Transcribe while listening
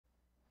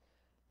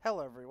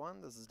Hello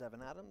everyone, this is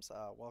Devin Adams.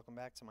 Welcome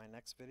back to my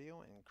next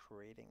video in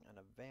creating an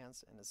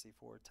advanced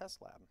NSE4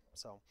 test lab.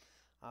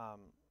 Um,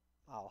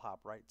 I'll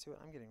hop right to it.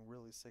 I'm getting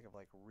really sick of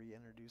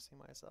reintroducing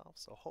myself,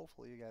 so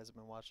hopefully you guys have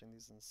been watching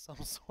these in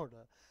some sort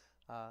of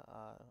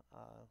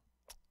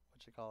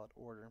what you call it,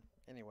 order.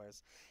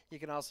 Anyways, you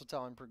can also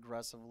tell I'm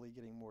progressively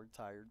getting more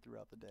tired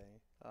throughout the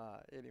day.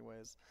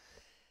 Anyways,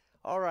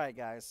 alright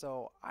guys,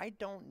 so I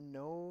don't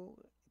know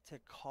to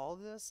call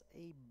this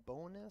a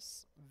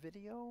bonus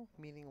video,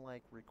 meaning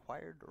like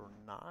required or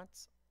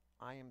not.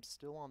 I am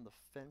still on the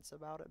fence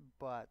about it,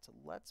 but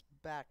let's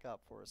back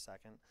up for a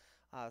second.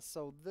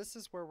 So this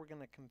is where we're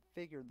going to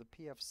configure the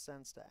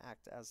Pfsense to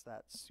act as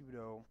that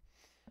pseudo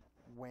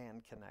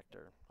WAN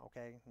connector.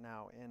 Okay,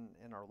 now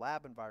in our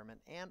lab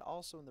environment and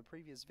also in the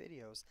previous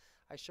videos,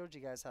 I showed you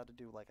guys how to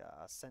do like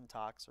a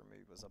CentOS, or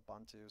maybe it was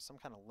Ubuntu, some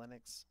kind of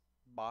Linux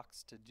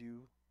box to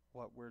do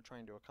what we're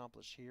trying to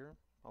accomplish here.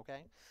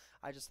 Okay,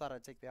 I just thought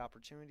I'd take the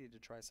opportunity to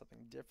try something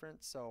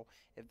different. So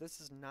if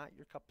this is not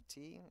your cup of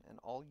tea and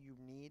all you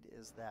need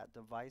is that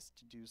device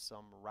to do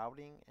some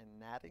routing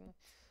and NATing,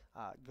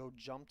 go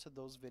jump to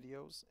those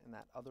videos in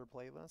that other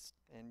playlist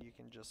and you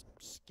can just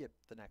skip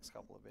the next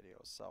couple of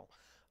videos.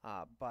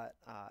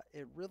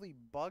 It really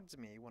bugged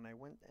me when I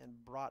went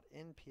and brought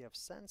in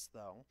Pfsense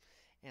though,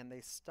 and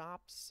they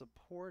stopped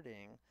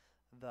supporting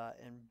the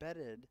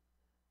embedded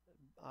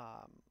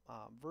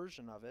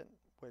version of it,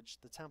 which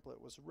the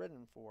template was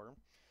written for,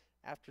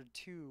 after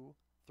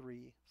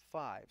 2.3.5.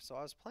 So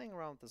I was playing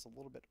around with this a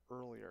little bit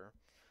earlier,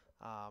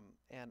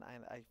 and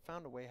I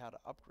found a way how to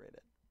upgrade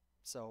it.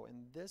 So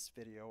in this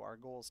video, our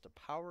goal is to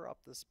power up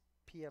this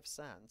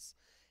Pfsense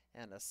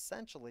and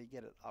essentially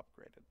get it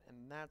upgraded,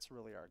 and that's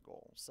really our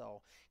goal.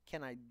 So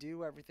can I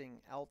do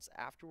everything else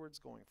afterwards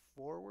going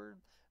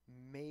forward?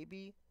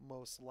 Maybe,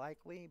 most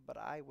likely, but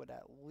I would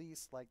at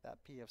least like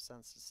that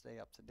Pfsense to stay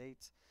up to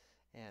date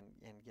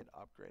and get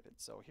upgraded.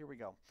 So here we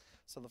go.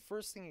 So the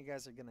first thing you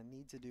guys are going to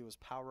need to do is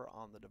power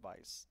on the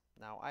device.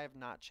 Now I have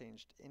not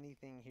changed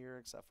anything here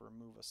except for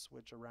move a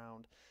switch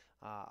around.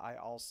 I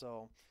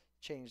also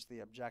changed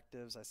the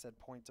objectives. I said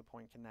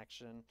point-to-point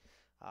connection.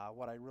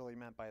 What I really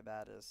meant by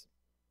that is,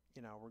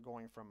 you know, we're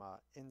going from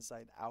a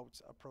inside-out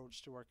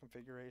approach to our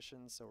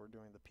configuration. So we're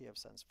doing the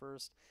Pfsense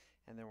first,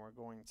 and then we're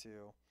going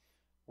to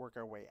work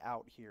our way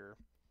out here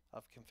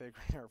of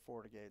configuring our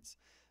FortiGates.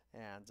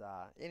 And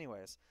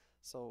anyways,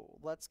 so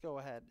let's go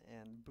ahead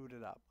and boot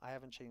it up. I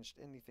haven't changed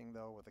anything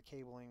though with the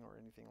cabling or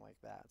anything like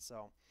that.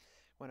 So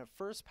when it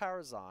first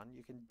powers on,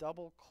 you can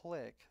double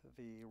click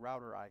the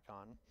router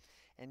icon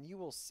and you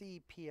will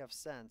see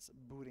Pfsense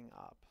booting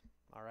up.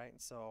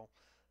 Alright, so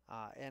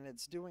and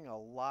it's doing a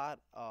lot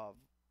of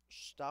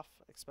stuff,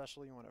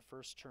 especially when it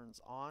first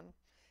turns on.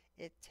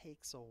 It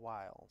takes a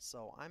while,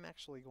 so I'm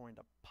actually going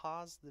to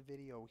pause the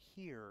video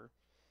here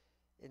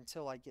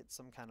until I get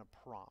some kind of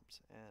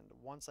prompt, and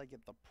once I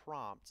get the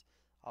prompt,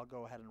 I'll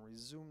go ahead and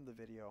resume the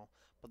video.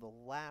 But the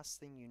last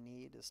thing you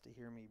need is to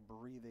hear me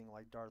breathing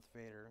like Darth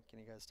Vader. Can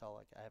you guys tell,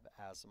 like, I have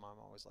asthma? I'm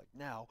always like,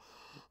 now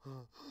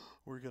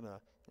we're gonna,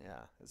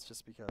 yeah, it's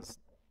just because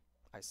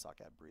I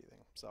suck at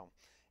breathing. So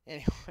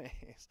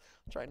anyways,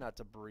 try not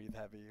to breathe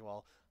heavy.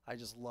 Well, I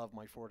just love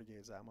my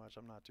FortiGates that much,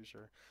 I'm not too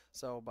sure.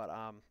 So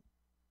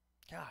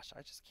gosh,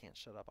 I just can't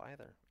shut up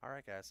either.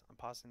 Alright guys, I'm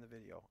pausing the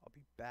video. I'll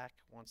be back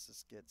once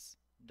this gets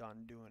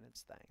done doing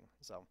its thing.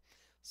 So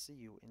see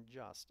you in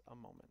just a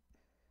moment.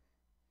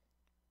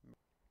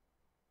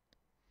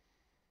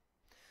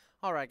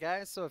 Alright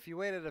guys, so if you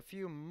waited a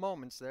few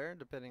moments there,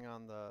 depending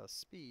on the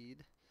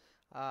speed,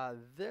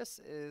 this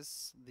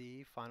is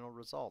the final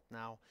result.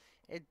 Now,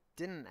 it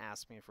didn't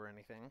ask me for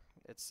anything.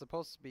 It's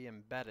supposed to be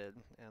embedded,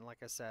 and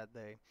like I said,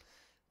 they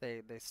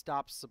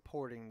stopped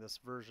supporting this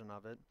version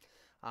of it.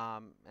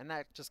 And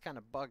that just kind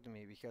of bugged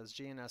me because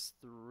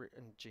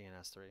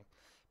GNS3,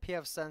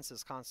 Pfsense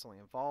is constantly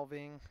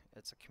evolving.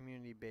 It's a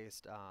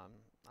community-based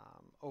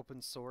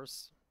open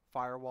source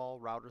firewall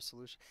router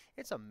solution.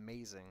 It's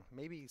amazing.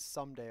 Maybe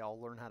someday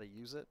I'll learn how to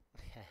use it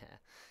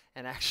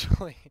and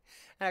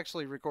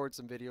actually record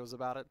some videos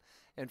about it.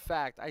 In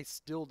fact, I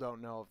still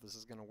don't know if this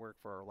is going to work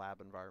for our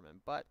lab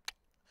environment, but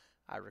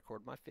I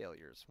record my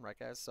failures, right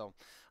guys? So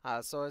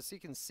so as you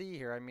can see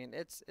here, I mean,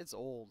 it's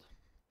old.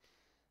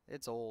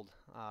 It's old.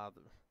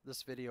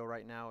 This video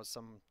right now is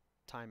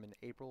sometime in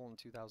April in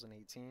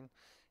 2018,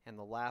 and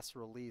the last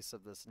release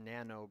of this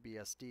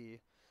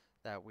nanoBSD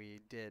that we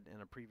did in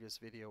a previous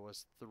video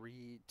was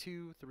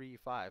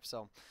 3.2.3.5.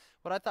 So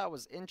what I thought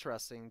was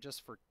interesting,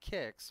 just for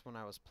kicks, when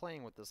I was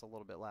playing with this a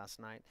little bit last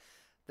night,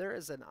 there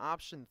is an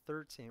option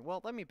 13.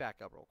 Well, let me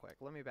back up real quick.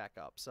 Let me back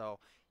up. So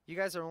you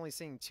guys are only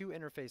seeing two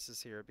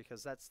interfaces here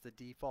because that's the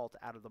default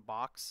out of the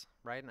box,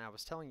 right? And I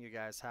was telling you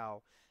guys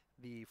how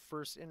the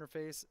first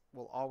interface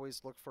will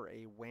always look for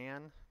a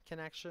WAN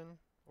connection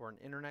or an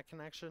internet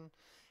connection,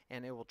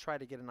 and it will try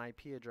to get an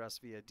IP address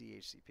via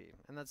DHCP.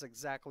 And that's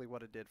exactly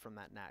what it did from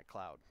that NAT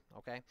cloud,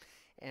 okay?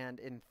 And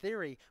in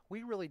theory,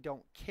 we really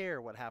don't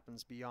care what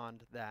happens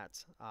beyond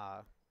that,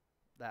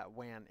 that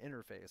WAN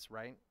interface,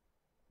 right?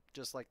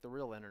 just like the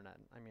real internet.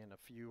 I mean, a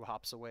few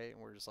hops away and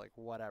we're just like,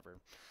 whatever.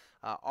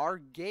 Our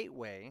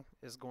gateway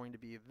is going to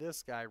be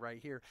this guy right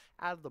here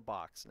out of the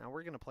box. Now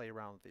we're going to play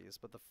around with these,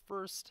 but the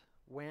first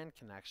WAN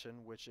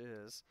connection, which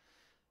is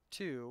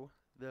to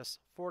this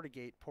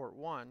FortiGate port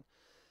 1,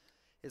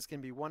 is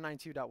going to be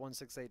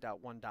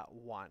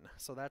 192.168.1.1.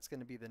 So that's going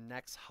to be the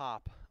next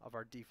hop of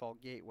our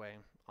default gateway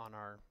on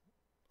our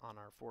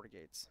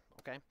FortiGates.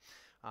 Okay,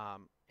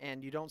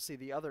 and you don't see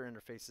the other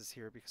interfaces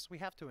here because we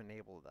have to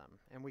enable them,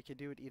 and we can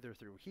do it either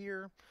through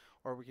here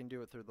or we can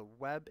do it through the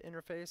web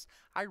interface.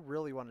 I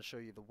really want to show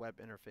you the web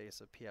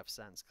interface of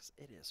Pfsense because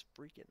it is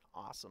freaking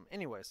awesome.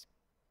 Anyways,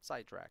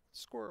 sidetrack,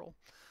 squirrel.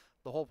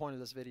 The whole point of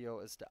this video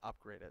is to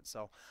upgrade it.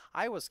 So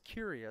I was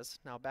curious,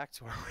 now back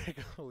to our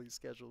regularly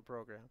scheduled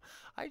program.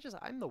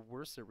 I'm the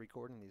worst at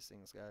recording these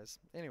things, guys.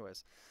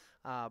 Anyways,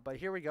 but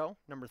here we go.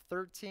 Number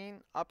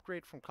 13,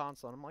 upgrade from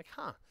console. And I'm like,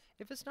 huh,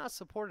 if it's not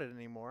supported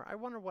anymore, I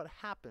wonder what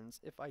happens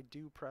if I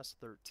do press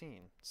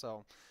 13.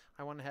 So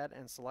I went ahead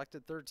and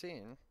selected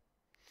 13,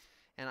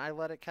 and I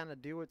let it kind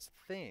of do its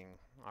thing.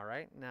 All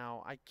right,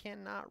 now I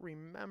cannot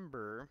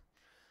remember,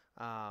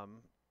 I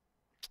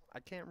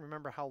can't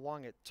remember how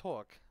long it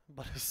took,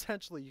 but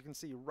essentially you can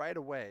see right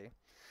away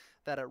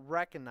that it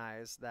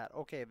recognized that,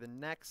 okay, the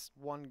next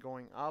one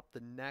going up, the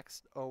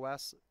next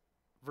OS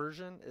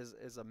version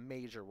is a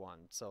major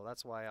one. So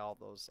that's why all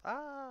those,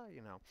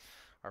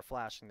 are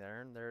flashing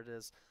there. And there it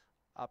is,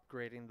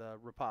 upgrading the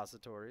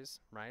repositories,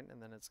 right?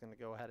 And then it's going to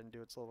go ahead and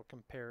do its little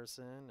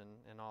comparison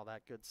and all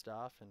that good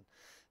stuff. And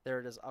there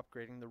it is,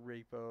 upgrading the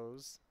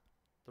repos,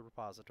 the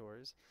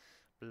repositories,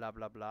 blah,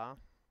 blah, blah.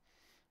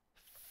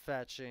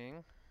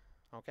 Fetching.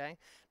 Okay,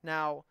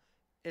 now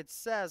it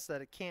says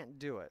that it can't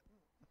do it.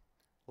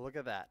 Look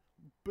at that.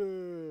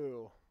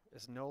 Boo!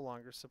 Is no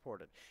longer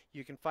supported.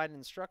 You can find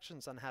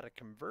instructions on how to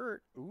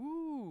convert.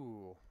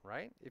 Ooh,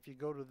 right? If you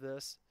go to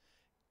this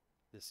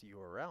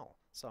URL.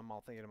 So I'm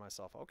all thinking to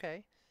myself,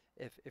 okay,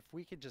 if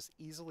we could just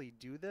easily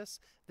do this,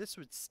 this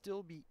would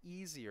still be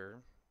easier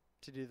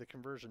to do the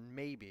conversion,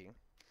 maybe,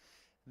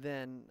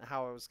 than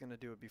how I was going to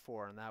do it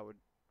before, and that would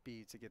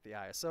be to get the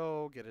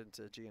ISO, get it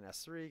into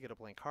GNS3, get a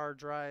blank hard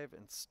drive,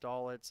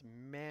 install it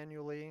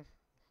manually,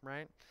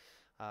 right?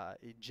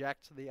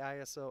 Eject the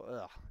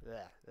ISO. Ugh,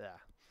 yeah.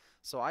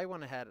 So I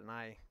went ahead and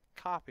I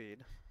copied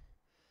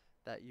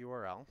that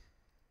URL,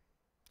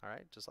 all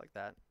right, just like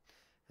that,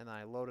 and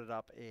I loaded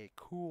up a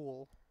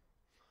cool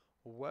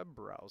web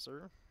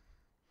browser.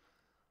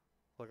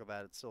 Look at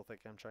that, it still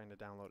think I'm trying to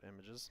download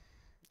images.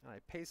 And I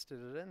pasted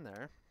it in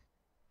there,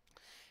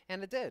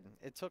 and it did.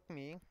 It took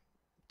me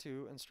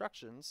to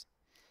instructions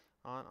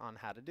on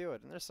how to do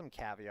it, and there's some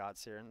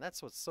caveats here, and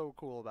that's what's so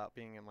cool about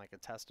being in like a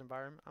test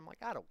environment. I'm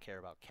like, I don't care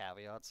about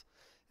caveats.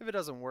 If it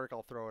doesn't work,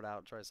 I'll throw it out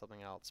and try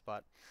something else.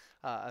 But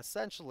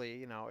essentially,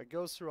 you know, it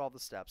goes through all the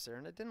steps there,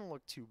 and it didn't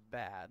look too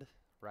bad,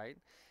 right?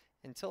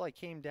 Until I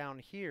came down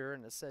here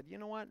and it said, you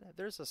know what,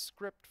 there's a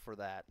script for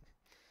that.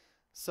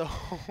 So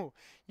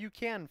you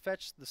can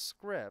fetch the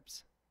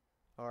script,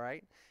 all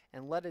right,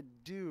 and let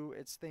it do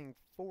its thing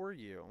for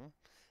you.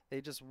 They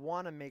just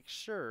want to make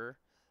sure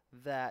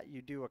that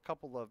you do a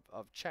couple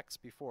of checks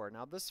before.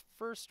 Now this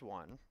first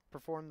one,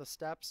 perform the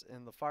steps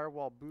in the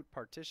firewall boot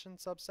partition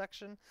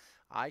subsection,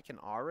 I can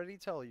already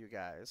tell you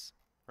guys,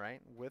 right,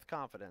 with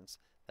confidence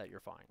that you're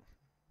fine.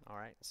 All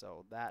right,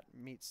 so that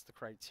meets the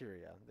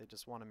criteria. They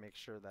just want to make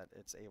sure that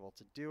it's able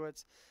to do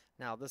it.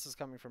 Now this is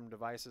coming from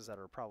devices that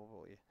are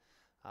probably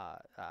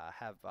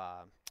have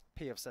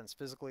Pfsense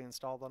physically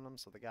installed on them,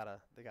 so they gotta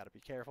be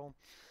careful.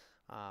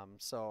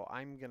 So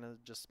I'm gonna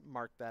just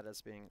mark that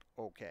as being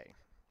okay.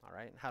 All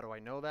right, how do I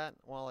know that?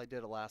 Well, I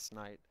did it last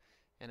night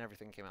and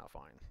everything came out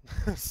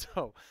fine.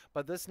 So,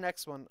 but this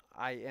next one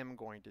I am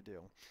going to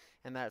do,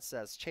 and that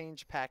says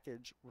change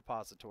package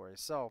repository.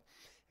 So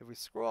if we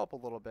scroll up a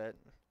little bit,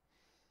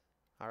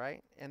 all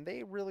right, and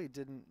they really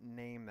didn't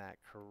name that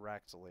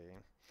correctly.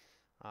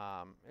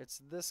 It's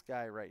this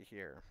guy right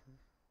here.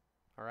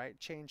 All right,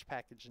 change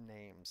package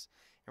names,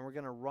 and we're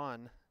going to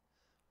run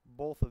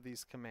both of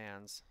these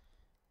commands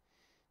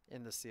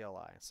in the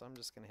CLI. So I'm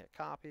just going to hit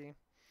copy.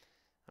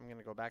 I'm going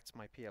to go back to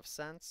my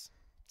Pfsense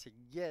to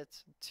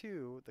get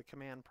to the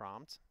command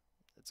prompt.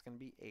 It's going to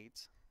be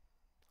 8.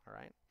 All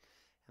right,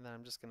 and then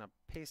I'm just going to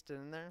paste it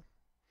in there,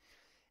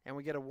 and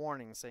we get a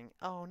warning saying,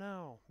 "Oh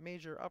no,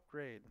 major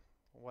upgrade."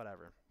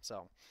 Whatever.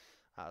 So,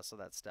 so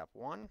that's step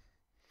 1,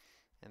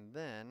 and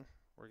then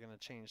we're going to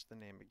change the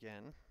name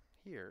again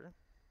here.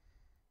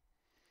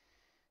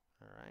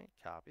 All right,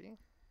 copy,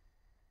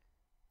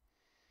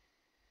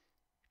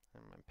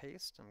 and my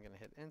paste. I'm going to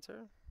hit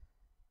enter,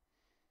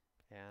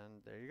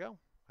 and there you go.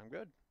 I'm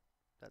good.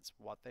 That's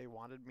what they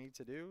wanted me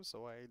to do,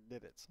 so I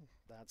did it.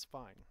 That's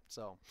fine.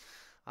 So,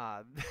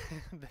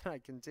 then I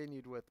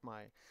continued with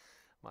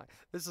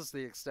this is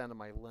the extent of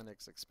my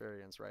Linux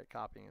experience, right?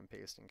 Copying and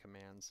pasting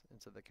commands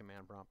into the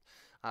command prompt.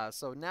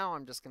 So now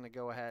I'm just going to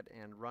go ahead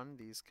and run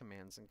these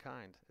commands in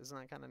kind. Isn't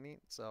that kind of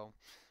neat? So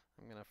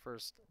I'm going to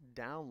first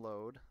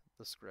download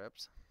the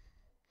script,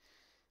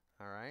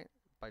 all right,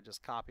 by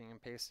just copying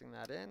and pasting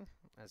that in.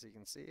 As you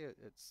can see,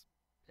 it's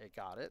it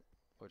got it,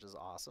 which is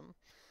awesome.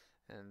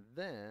 And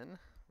then,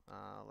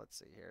 let's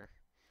see here.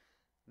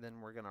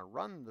 Then we're going to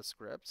run the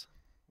script.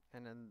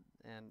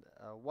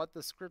 What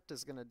the script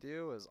is going to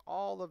do is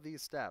all of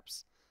these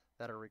steps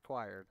that are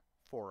required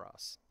for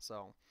us.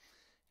 So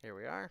here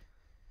we are.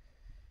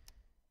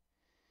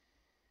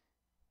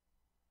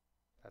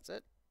 That's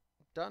it.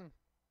 Done.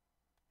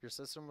 Your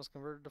system was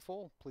converted to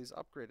full. Please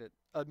upgrade it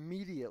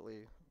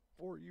immediately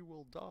or you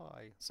will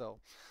die. So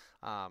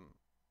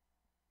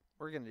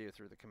we're going to do it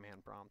through the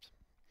command prompt.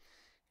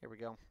 Here we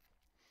go.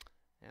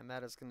 And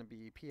that is going to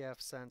be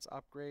Pfsense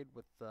upgrade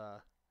with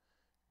the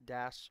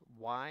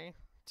 -Y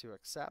to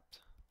accept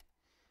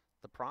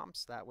the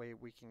prompts. That way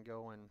we can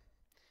go and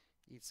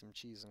eat some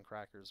cheese and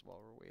crackers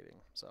while we're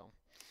waiting. So,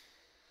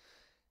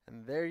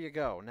 and there you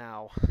go.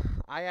 Now,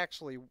 I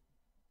actually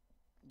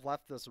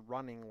left this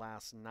running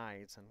last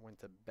night and went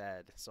to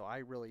bed, so I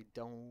really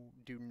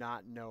do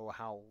not know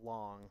how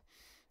long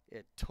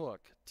it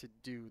took to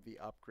do the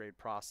upgrade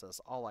process.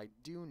 All I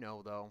do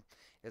know though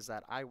is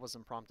that I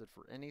wasn't prompted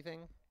for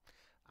anything.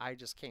 I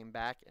just came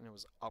back and it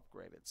was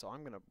upgraded. So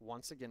I'm gonna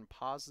once again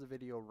pause the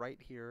video right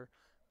here.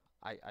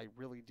 I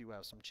really do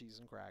have some cheese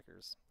and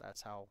crackers.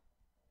 That's how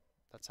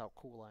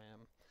cool I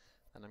am,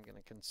 and I'm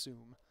gonna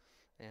consume.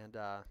 And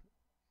I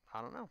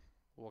don't know.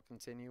 We'll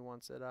continue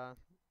once it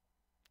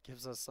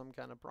gives us some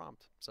kind of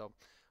prompt. So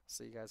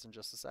see you guys in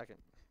just a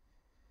second.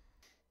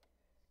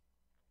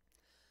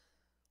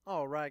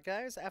 Alright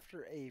guys,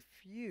 after a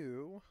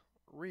few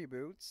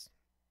reboots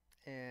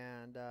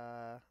and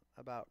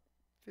about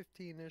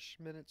 15-ish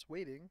minutes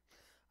waiting,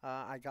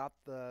 I got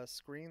the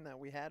screen that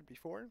we had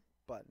before,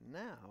 but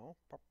now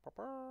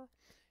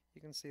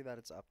you can see that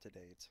it's up to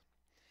date.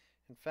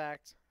 In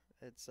fact,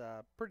 it's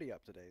pretty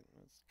up to date.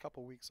 It's a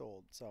couple weeks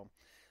old. So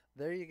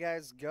there you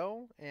guys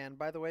go. And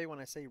by the way, when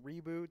I say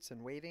reboots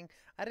and waiting,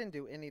 I didn't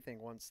do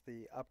anything once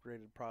the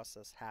upgraded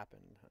process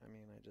happened. I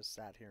mean, I just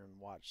sat here and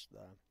watched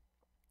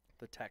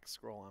the text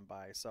scroll on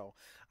by. So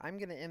I'm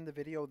going to end the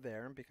video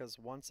there because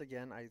once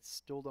again, I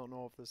still don't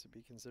know if this would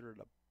be considered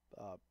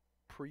a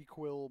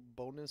prequel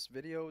bonus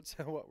video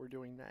to what we're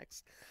doing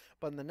next.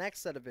 But in the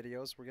next set of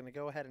videos, we're going to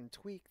go ahead and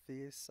tweak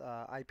this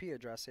IP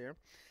address here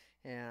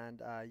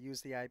and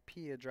use the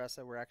IP address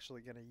that we're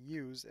actually going to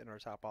use in our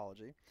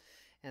topology.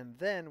 And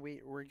then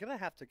we're going to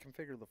have to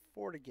configure the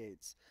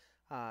FortiGates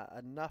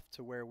enough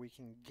to where we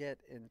can get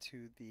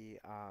into the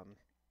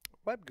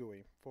web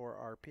GUI for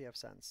our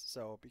Pfsense.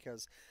 So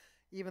because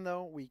even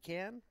though we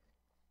can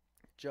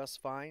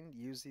just fine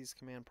use these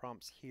command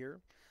prompts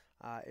here,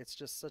 it's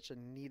just such a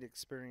neat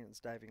experience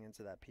diving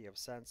into that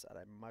Pfsense that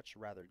I'd much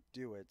rather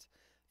do it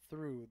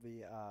through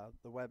the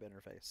web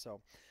interface.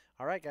 So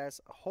alright guys,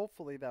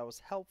 hopefully that was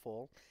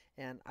helpful,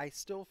 and I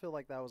still feel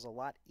like that was a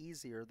lot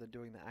easier than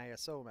doing the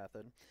ISO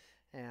method.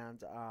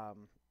 And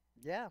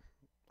yeah,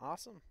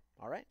 awesome.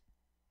 Alright,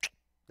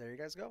 there you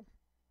guys go.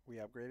 We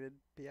upgraded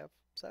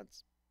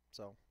Pfsense.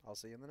 So I'll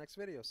see you in the next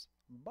videos.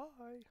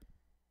 Bye!